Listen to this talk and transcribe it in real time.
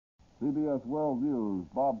CBS World News,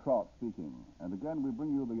 Bob Trout speaking. And again, we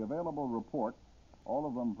bring you the available reports, all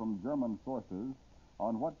of them from German sources,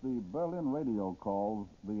 on what the Berlin radio calls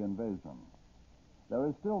the invasion. There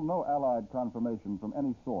is still no Allied confirmation from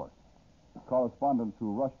any source. Correspondents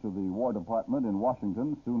who rushed to the War Department in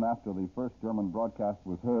Washington soon after the first German broadcast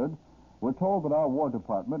was heard were told that our War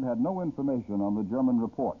Department had no information on the German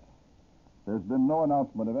report. There's been no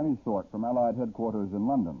announcement of any sort from Allied headquarters in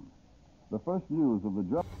London. The first news of the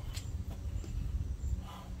German...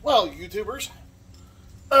 Well, YouTubers,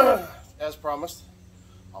 as promised,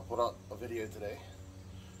 I'll put out a video today,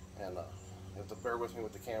 and you have to bear with me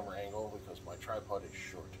with the camera angle because my tripod is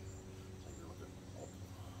short.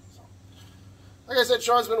 So, like I said,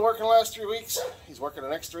 Sean's been working the last 3 weeks. He's working the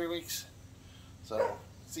next 3 weeks. So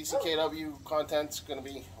CCKW content's going to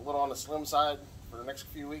be a little on the slim side for the next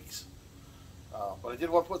few weeks. But I did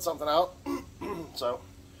want to put something out. So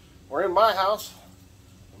we're in my house,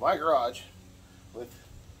 in my garage, with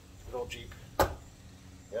good old Jeep.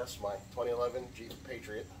 Yes, my 2011 Jeep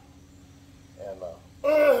Patriot. And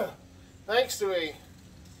thanks to a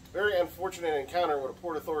very unfortunate encounter with a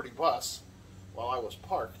Port Authority bus while I was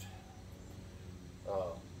parked,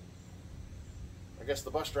 I guess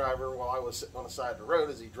the bus driver, while I was sitting on the side of the road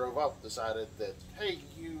as he drove up, decided that, hey,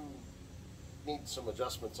 you need some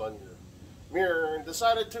adjustments on your mirror, and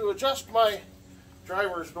decided to adjust my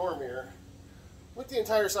driver's door mirror with the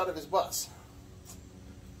entire side of his bus.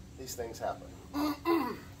 These things happen.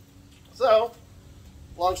 So,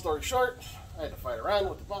 long story short, I had to fight around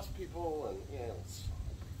with the bus people, and yeah, it's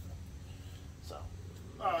so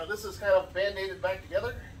this is kind of band-aided back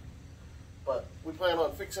together, but we plan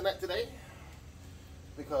on fixing that today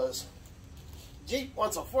because Jeep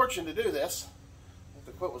wants a fortune to do this. I think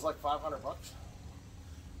the quote was like $500,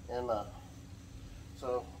 and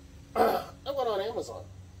so I went on Amazon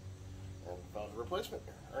and found a replacement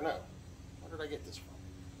mirror. Or no, where did I get this from?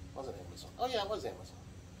 It wasn't Amazon. Oh yeah, it was Amazon.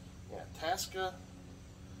 Yeah,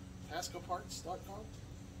 TaskaParts.com.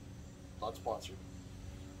 Not sponsored.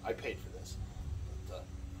 I paid for this. But,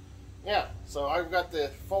 yeah, so I've got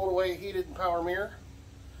the fold-away heated and power mirror.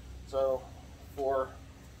 So for,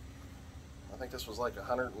 I think this was like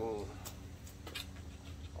I want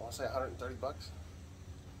to say $130.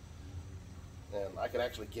 And I could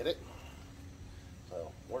actually get it.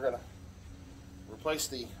 So we're going to replace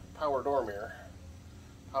the power door mirror,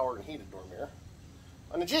 power and heated door mirror,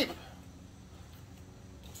 on the Jeep.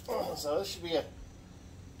 So this should be a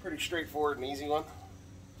pretty straightforward and easy one.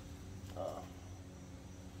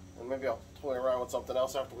 And maybe I'll toy around with something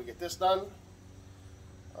else after we get this done.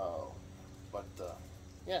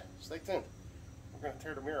 Yeah, stay tuned. We're going to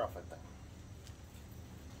tear the mirror off that thing.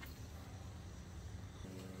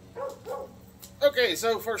 Okay,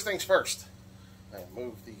 so first things first. I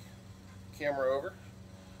moved the camera over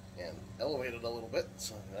and elevate it a little bit,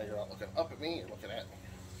 so now you're not looking up at me, you're looking at me.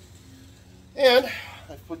 And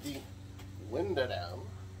I've put the window down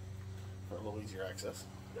for a little easier access.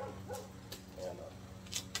 And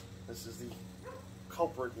this is the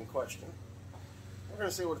culprit in question. We're going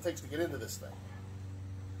to see what it takes to get into this thing.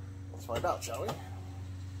 Let's find out, shall we? So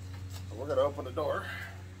we're going to open the door,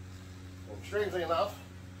 and strangely enough,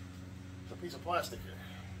 there's a piece of plastic here.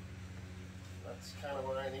 That's kind of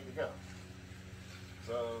where I need to go.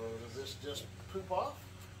 So does this just poop off?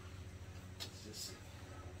 Let's just see.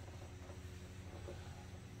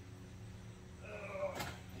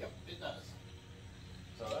 Yep, it does.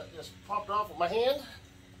 So that just popped off with my hand.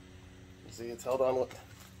 You see it's held on with a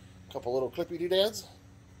couple little clippy doodads.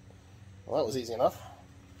 Well, that was easy enough.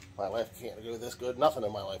 My life can't go this good. Nothing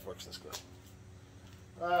in my life works this good.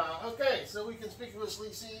 Okay, so we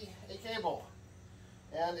conspicuously see a cable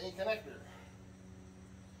and a connector.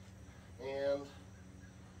 And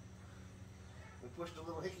we pushed a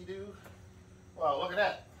little hickey-doo. Wow, look at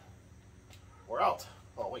that. We're out.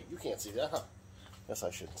 Oh, wait, you can't see that, huh? Guess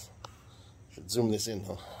I should zoom this in,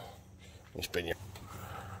 huh? Let me spin you.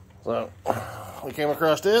 So, we came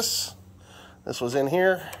across this. This was in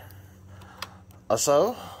here.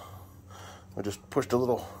 So, we just pushed a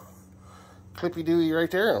little clippy-dooey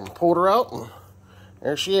right there and pulled her out, and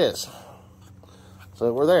there she is.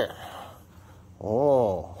 So, we're there.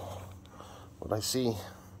 Oh. But I see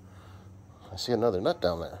another nut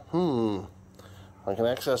down there. I can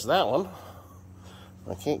access that one.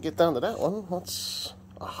 I can't get down to that one. Let's,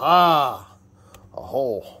 aha! A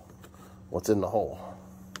hole. What's in the hole?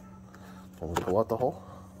 Can we pull out the hole?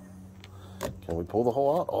 Can we pull the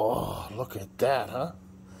hole out? Oh, look at that, huh?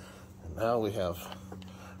 And now we have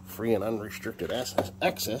free and unrestricted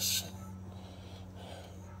access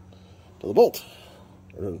to the bolt.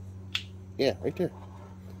 Yeah, right there.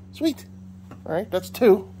 Sweet. All right, that's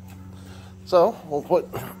two. So we'll put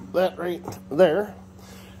that right there.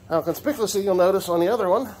 Now conspicuously, you'll notice on the other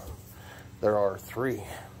one, there are 3.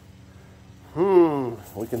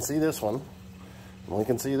 We can see this one. We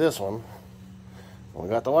can see this one. We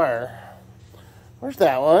got the wire. Where's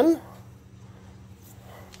that one?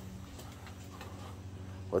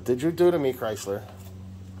 What did you do to me, Chrysler?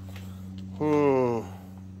 I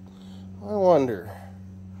wonder.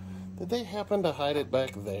 Did they happen to hide it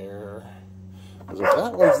back there? Because if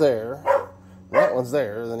that one's there, and that one's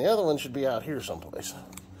there, then the other one should be out here someplace.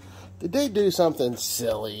 Did they do something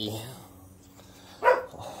silly?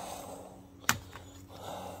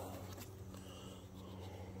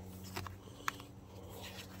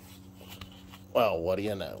 Well, what do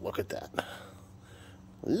you know? Look at that.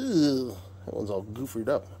 Ooh, that one's all goofered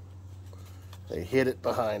up. They hid it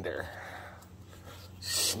behind her.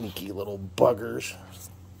 Sneaky little buggers.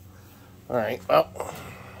 Alright, well,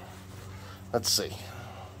 let's see.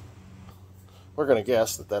 We're going to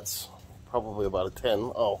guess that that's probably about a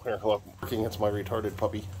 10. Oh, here, look, working against my retarded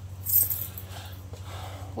puppy.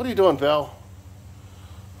 What are you doing, Belle?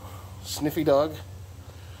 Sniffy dog?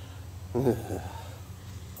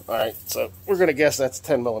 Alright, so we're going to guess that's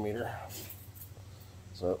 10 millimeter.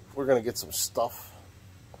 So we're going to get some stuff,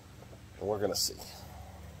 and we're going to see.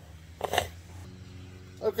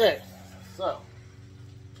 Okay, so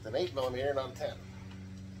it's an 8 millimeter, not a 10. And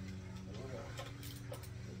we're going to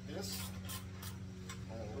take this,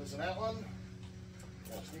 and loosen that one.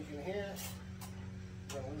 We're going to sneak in here.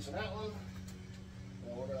 We're going to loosen that one.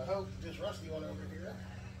 And we're going to hope this rusty one over here.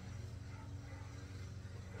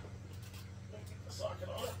 Get the socket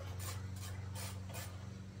on it.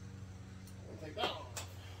 We'll take that one.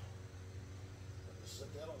 Just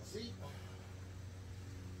set that on the seat.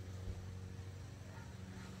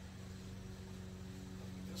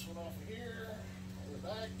 Get this one off of here, on the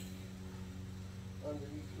back,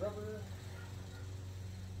 underneath the rubber.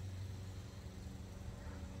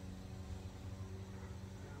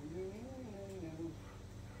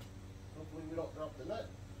 Hopefully we don't drop the nut.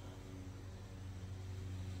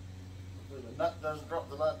 Hopefully the nut doesn't drop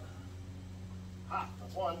the nut. Ha,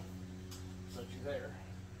 that's one. Set you there.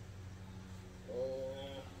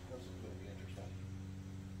 This is going to be interesting.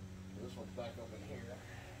 This one's back up in here.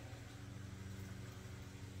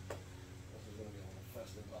 This is going to be a little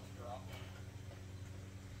festive about to drop.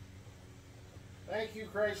 Thank you,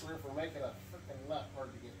 Chrysler, for making a freaking nut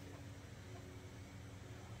hard to get to.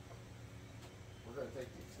 We're going to take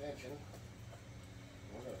the extension.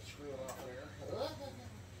 We're going to screw it off there.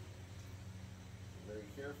 Very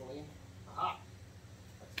carefully. Aha!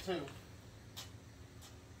 That's 2.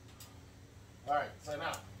 Alright, so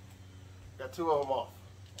now, got 2 of them off.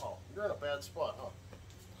 Oh, you're in a bad spot, huh?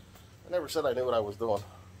 I never said I knew what I was doing.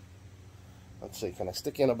 Let's see, can I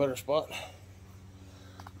stick you in a better spot?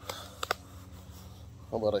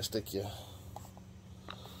 How about I stick you?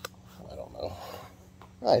 I don't know.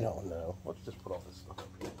 I don't know. Let's just put all this stuff up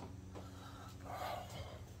here.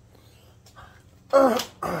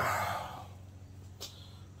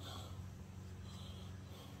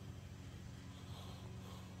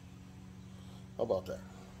 How about that?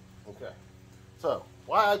 Okay. So,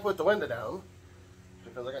 why I put the window down,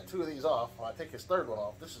 because I got 2 of these off. When I take this 3rd one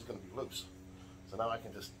off, this is going to be loose. So now I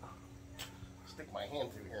can just stick my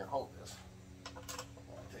hand through here and hold this.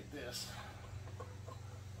 When I take this,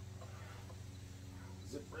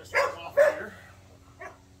 zip wrist is off of here.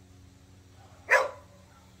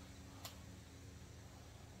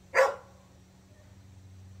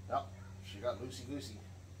 Yep, she got loosey-goosey.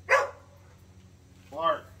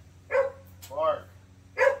 Bark. Bark.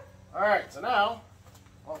 Alright, so now,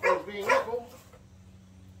 all things being equal,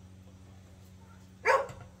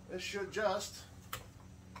 this should just...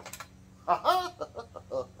 Look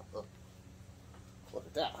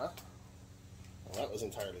at that, huh? Well, that was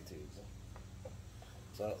entirely too easy.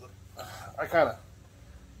 So, I kind of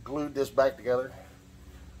glued this back together.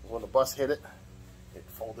 When the bus hit it, it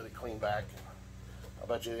folded it clean back. I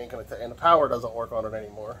bet you it ain't going to... And the power doesn't work on it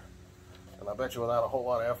anymore. And I bet you without a whole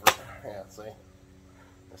lot of effort, yeah, see?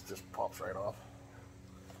 This just pops right off.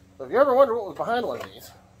 So if you ever wonder what was behind one of these,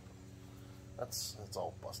 it's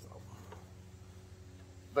all busted up.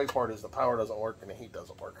 The big part is the power doesn't work and the heat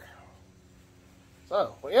doesn't work.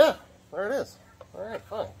 So, but yeah, there it is. Alright,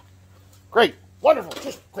 fine. Great. Wonderful.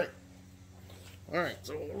 Just great. Alright,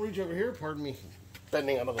 so we'll reach over here. Pardon me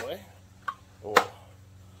bending out of the way. We'll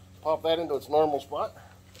pop that into its normal spot.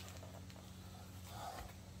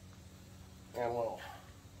 And we'll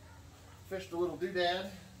fish the little doodad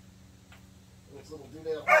in its little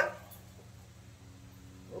doodad hole.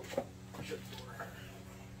 Oh, shut the door.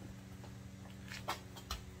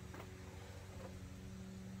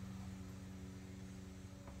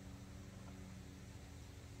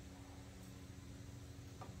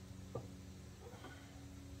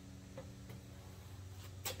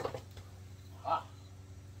 Ah.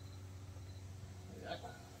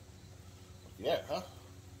 Yeah, huh?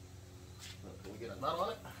 Can we get a nut on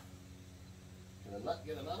it? Can a nut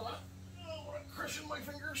get a nut on it? Oh, I'm crushing my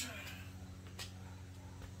fingers.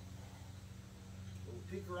 Little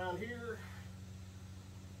peek around here.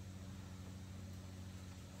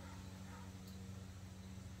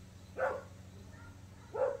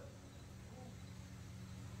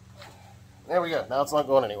 There we go. Now it's not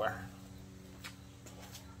going anywhere.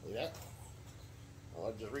 See that? Well,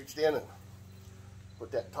 I just reached in and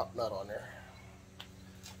put that top nut on there.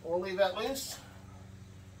 We'll leave that loose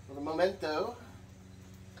for the memento.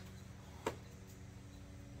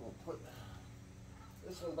 We'll put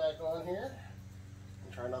this one back on here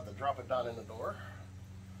and try not to drop it down in the door.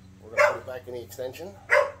 We're going to put it back in the extension.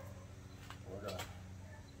 We're going to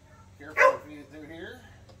carefully feed it through here,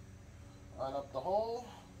 line up the hole,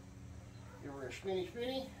 give her a spinny.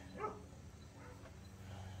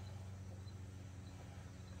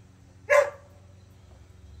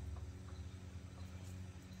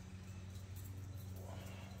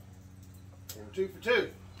 And 2 for 2.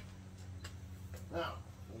 Now,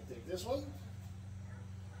 let me take this one,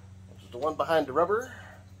 which is the one behind the rubber.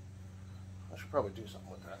 I should probably do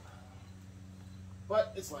something with that.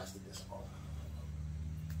 But it's lasted this long.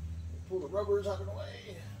 Pull the rubbers out of the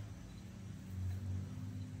way.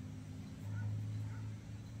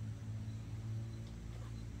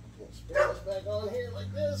 We'll spin this back on here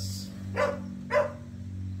like this.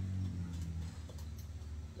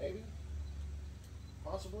 Maybe.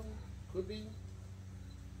 Possibly. Could be.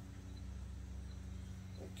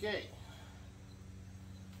 Okay.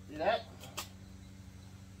 See that?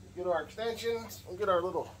 We'll get our extensions. We'll get our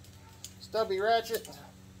little stubby ratchet.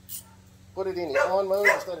 Put it in the on mode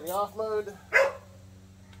instead of the off mode.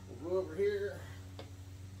 We'll go over here.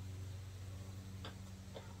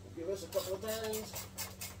 We'll give this a couple of turns.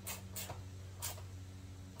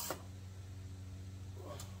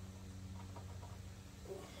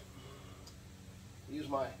 Use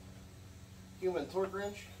my human torque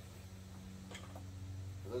wrench.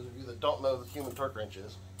 For those of you that don't know what the human torque wrench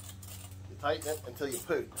is, you tighten it until you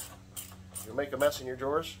poop. If you make a mess in your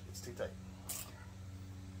drawers, it's too tight.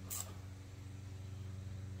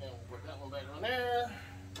 And we'll put that one back on there.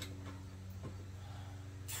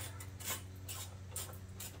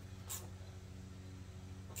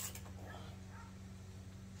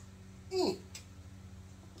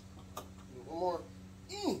 One more.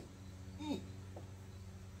 Give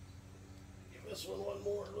this one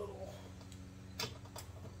more little.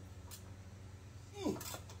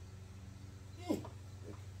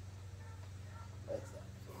 That's that.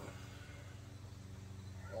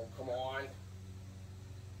 Oh, come on.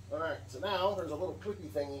 Alright, so now there's a little clippy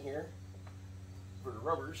thingy here for the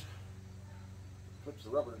rubbers. Clips the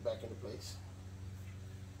rubbers back into place.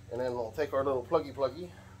 And then we'll take our little pluggy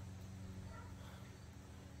and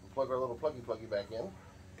plug our little pluggy back in.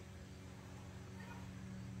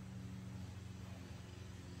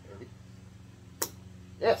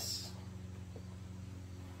 Yes.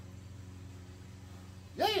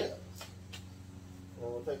 Yeah. And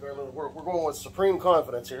we'll take our little work. We're going with supreme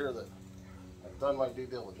confidence here that I've done my due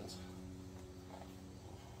diligence.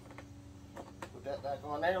 Put that back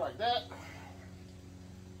on there like that.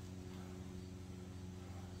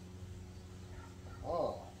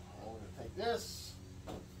 Oh, and we're going to take this.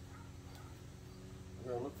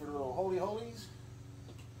 We're going to look for the little holy holies.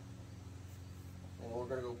 And we're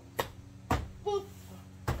going to go boop.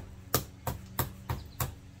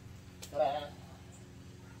 Ta-da.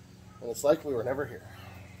 And it's like we were never here.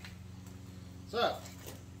 So,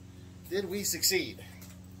 did we succeed?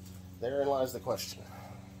 Therein lies the question.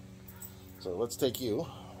 So let's take you.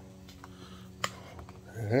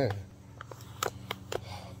 And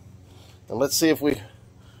let's see if we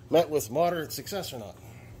met with moderate success or not.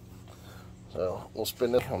 So we'll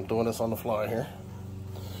spin this. I'm doing this on the fly here.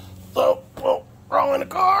 So, whoa, wrong in the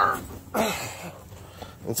car.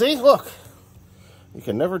 And see, look, you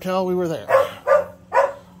can never tell we were there.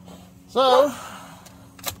 So,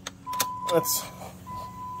 let's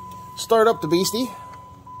start up the beastie.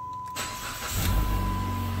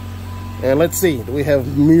 And let's see, do we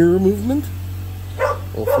have mirror movement?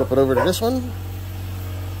 We'll flip it over to this one.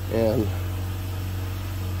 And,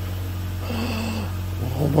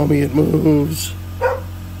 oh, mommy, it moves.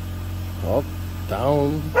 Up,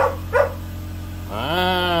 down.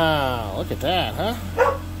 Ah, look at that, huh?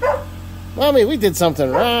 Mommy, we did something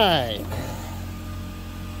right.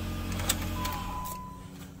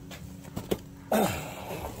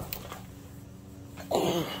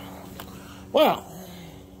 Wow.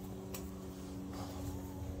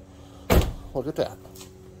 Look at that.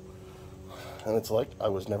 and it's like I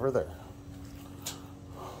was never there.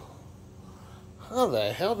 How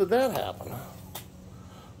the hell did that happen?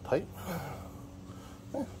 Tight.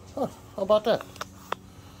 Huh, how about that?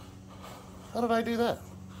 How did I do that?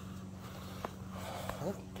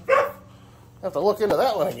 I have to look into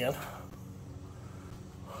that one again.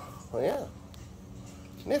 Well, yeah.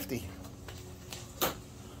 Nifty.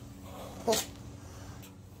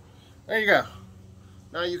 There you go.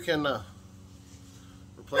 Now you can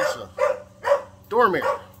replace a door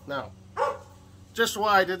mirror. Now, just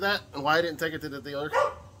why I did that and why I didn't take it to the dealer,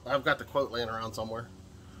 I've got the quote laying around somewhere.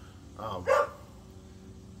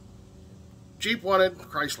 Jeep wanted,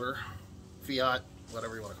 Chrysler, Fiat,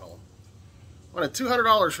 whatever you want to call them, wanted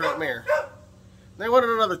 $200 for that mirror. They wanted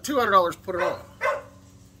another $200 to put it on.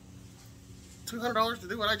 $200 to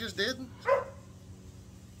do what I just did?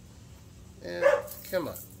 Yeah, come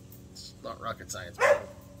on. It's not rocket science, people.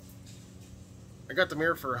 I got the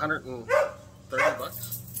mirror for 130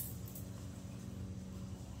 bucks.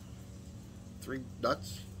 3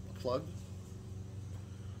 nuts, a plug.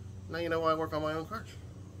 Now you know why I work on my own cars.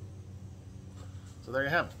 So there you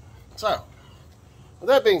have it. So, with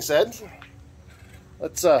that being said,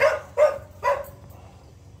 let's, oh,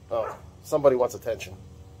 somebody wants attention.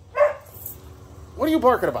 What are you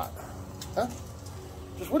barking about? Huh?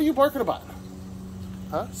 Just what are you barking about?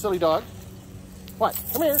 Huh? Silly dog. What?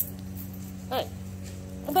 Come here. Hey.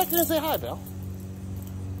 Come back here and say hi, Bill.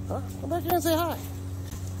 Huh? Come back here and say hi.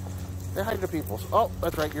 Say hi to the people. Oh,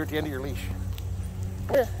 that's right. You're at the end of your leash.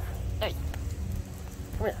 Come here. Hey.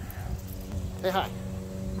 Come here. Say hi.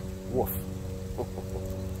 Woof.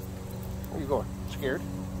 Where you going? Scared?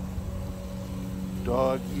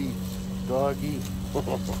 Doggy. Doggy.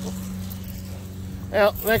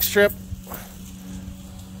 Well, next trip,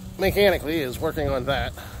 mechanically, is working on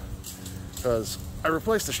that. Because I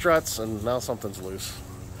replaced the struts and now something's loose.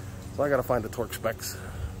 So I gotta find the torque specs.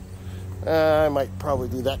 I might probably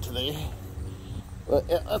do that today. But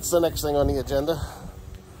yeah, that's the next thing on the agenda.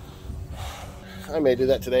 I may do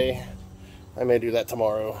that today. I may do that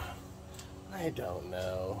tomorrow. I don't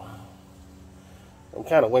know. I'm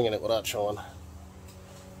kind of winging it without showing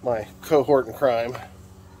my cohort in crime.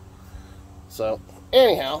 So,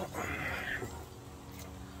 anyhow,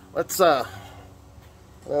 let's, I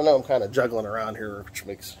don't know, I'm kind of juggling around here, which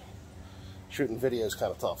makes shooting videos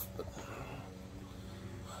kind of tough. But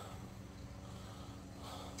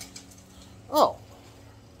oh,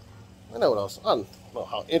 I know what else. I don't know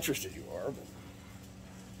how interested you are, but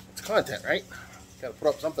it's content, right? Got to put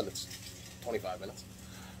up something that's 25 minutes.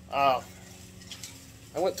 I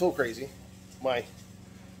went tool crazy. My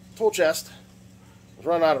tool chest was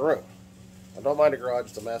running out of room. I don't mind the garage,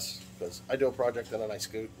 it's a mess, because I do a project and then I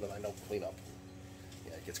scoot and then I don't clean up.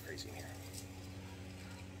 Yeah, it gets crazy in here.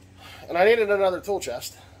 And I needed another tool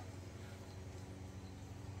chest.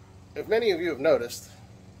 If many of you have noticed,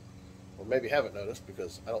 or maybe haven't noticed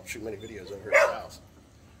because I don't shoot many videos over at the house,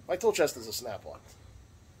 my tool chest is a Snap-on.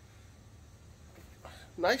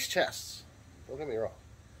 Nice chests, don't get me wrong.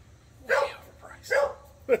 Way overpriced.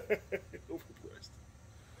 Overpriced.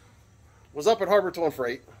 Was up at Harbor Tool and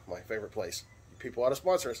Freight, my favorite place. People ought to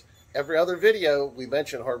sponsor us. Every other video we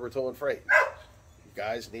mention Harbor Tool and Freight. You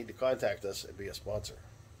guys need to contact us and be a sponsor,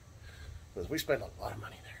 because we spend a lot of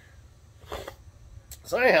money there.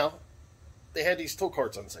 So anyhow, they had these tool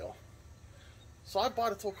carts on sale. So I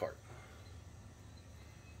bought a tool cart.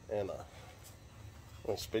 And I'm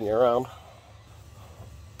going to spin you around.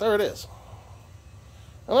 There it is.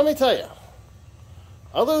 And let me tell you,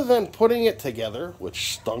 other than putting it together,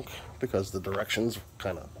 which stunk because the directions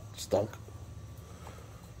kind of stunk,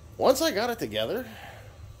 once I got it together,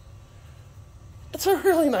 it's a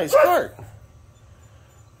really nice cart.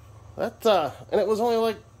 That and it was only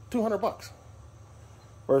like 200 bucks.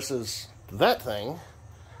 Versus that thing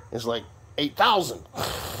is like 8,000.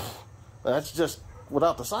 That's just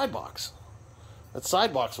without the side box. That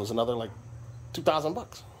side box was another like 2,000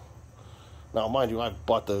 bucks. Now, mind you, I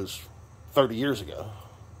bought those 30 years ago.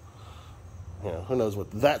 You know, who knows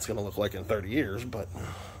what that's going to look like in 30 years, but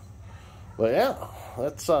yeah,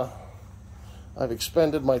 that's, I've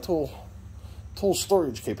expanded my tool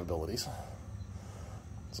storage capabilities.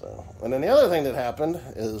 So, and then the other thing that happened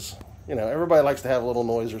is, you know, everybody likes to have a little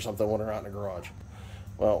noise or something when they're out in the garage.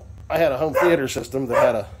 Well, I had a home theater system that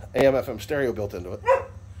had a AM/FM stereo built into it,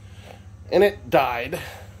 and it died,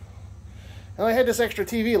 and I had this extra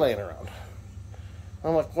TV laying around.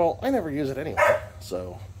 I'm like, well, I never use it anyway,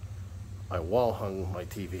 so I wall hung my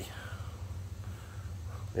TV.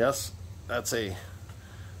 Yes, that's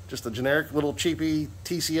just a generic little cheapy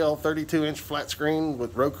TCL 32-inch flat screen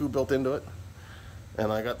with Roku built into it,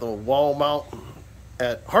 and I got the wall mount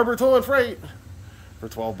at Harbor Tool and Freight for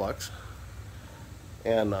 $12.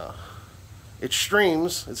 And it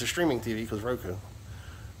streams. It's a streaming TV because Roku.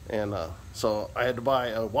 And so I had to buy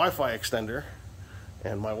a Wi-Fi extender,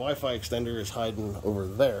 and my Wi-Fi extender is hiding over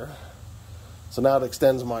there. So now it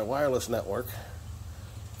extends my wireless network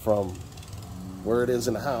from where it is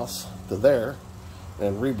in the house to there,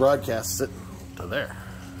 and rebroadcasts it to there.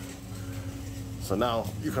 So now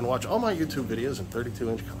you can watch all my YouTube videos in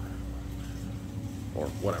 32-inch color, or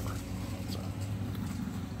whatever. So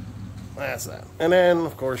that's that. And then,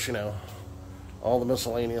 of course, you know, all the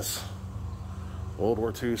miscellaneous World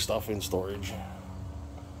War II stuff in storage.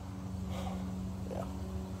 Yeah.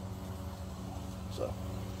 So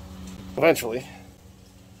eventually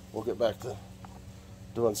we'll get back to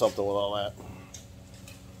doing something with all that.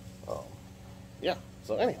 Yeah.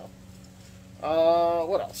 So anyhow,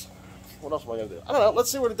 what else? What else am I gonna do? I don't know.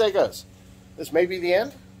 Let's see where the day goes. This may be the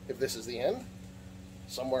end. If this is the end,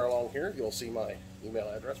 somewhere along here you'll see my email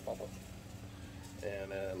address pop up.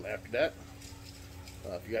 And then after that,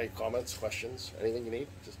 if you got any comments, questions, anything you need,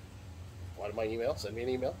 just apply to my email. Send me an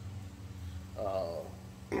email.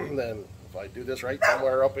 Then if I do this right,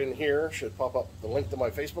 somewhere up in here should pop up the link to my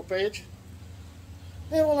Facebook page.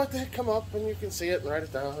 And we'll let that come up, and you can see it and write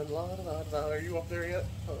it down. And la, da, da, da. Are you up there yet?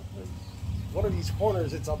 One of these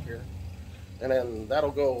corners, it's up here. And then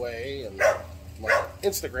that'll go away, and my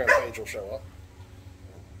Instagram page will show up.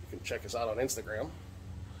 You can check us out on Instagram.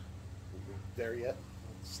 There yet?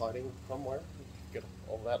 Sliding somewhere. Get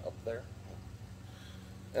all that up there.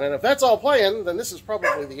 And then if that's all playing, then this is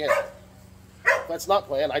probably the end. If that's not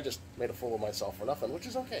playing, I just made a fool of myself for nothing, which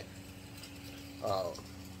is okay.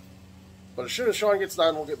 But as soon as Sean gets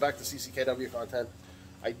done, we'll get back to CCKW content.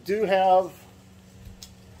 I do have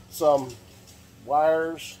some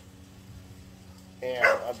wires, and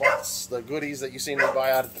I bought the goodies that you seen me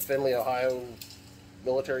buy out at the Findlay, Ohio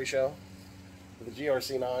military show for the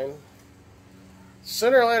GRC-9.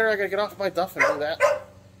 Sooner or later, I gotta get off my duff and do that.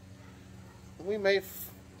 We may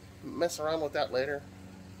mess around with that later.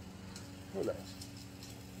 Who knows?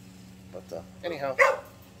 But anyhow,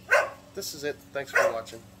 this is it. Thanks for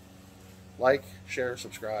watching. Like, share,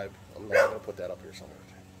 subscribe. I'm going to put that up here somewhere.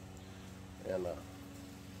 And we'll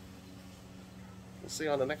see you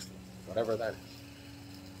on the next one, whatever that is.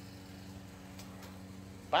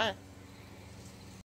 Bye.